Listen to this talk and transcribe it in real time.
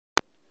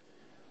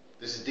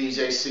This is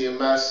DJ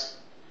CMS,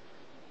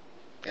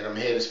 and I'm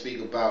here to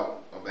speak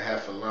about on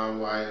behalf of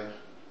LimeWire,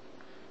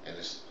 and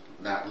it's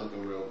not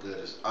looking real good.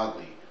 It's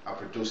ugly. I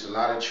produce a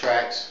lot of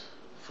tracks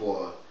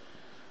for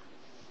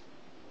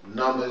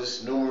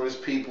numerous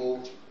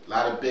people, a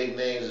lot of big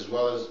names as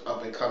well as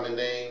up and coming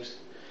names,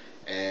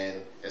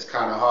 and it's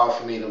kind of hard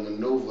for me to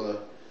maneuver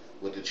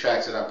with the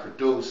tracks that I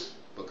produce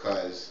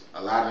because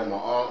a lot of them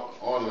are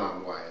on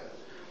LimeWire.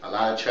 A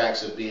lot of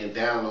tracks are being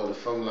downloaded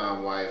from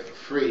LimeWire for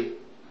free,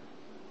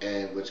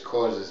 and which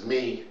causes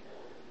me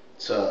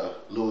to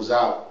lose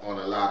out on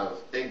a lot of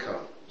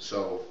income.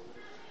 So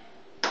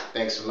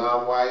thanks to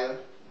LimeWire,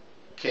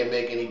 can't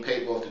make any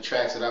paper off the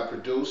tracks that I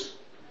produce,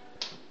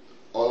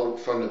 all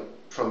from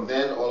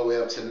then all the way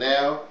up to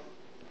now,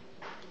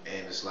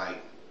 and it's like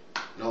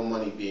no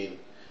money being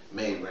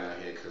made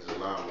around here because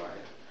of LimeWire.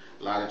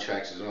 A lot of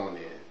tracks is on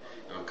there,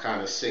 and I'm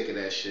kind of sick of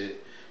that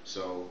shit.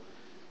 So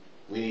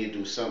we need to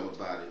do something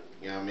about it.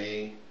 You know what I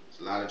mean?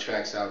 There's a lot of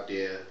tracks out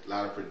there, a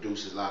lot of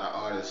producers, a lot of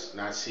artists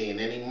not seeing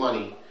any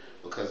money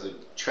because the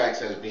tracks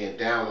that's being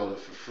downloaded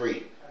for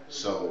free.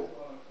 So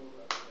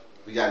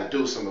we got to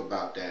do something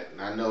about that. And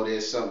I know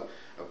there's some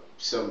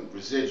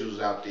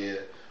residuals out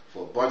there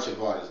for a bunch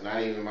of artists,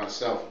 not even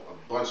myself,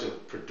 a bunch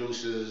of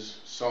producers,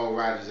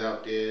 songwriters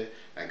out there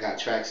that got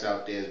tracks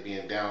out there that's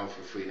being downloaded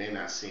for free. They're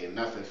not seeing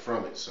nothing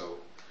from it. So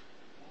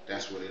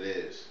that's what it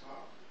is.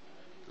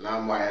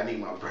 LimeWire, I need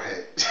my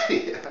bread.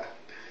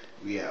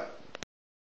 We out.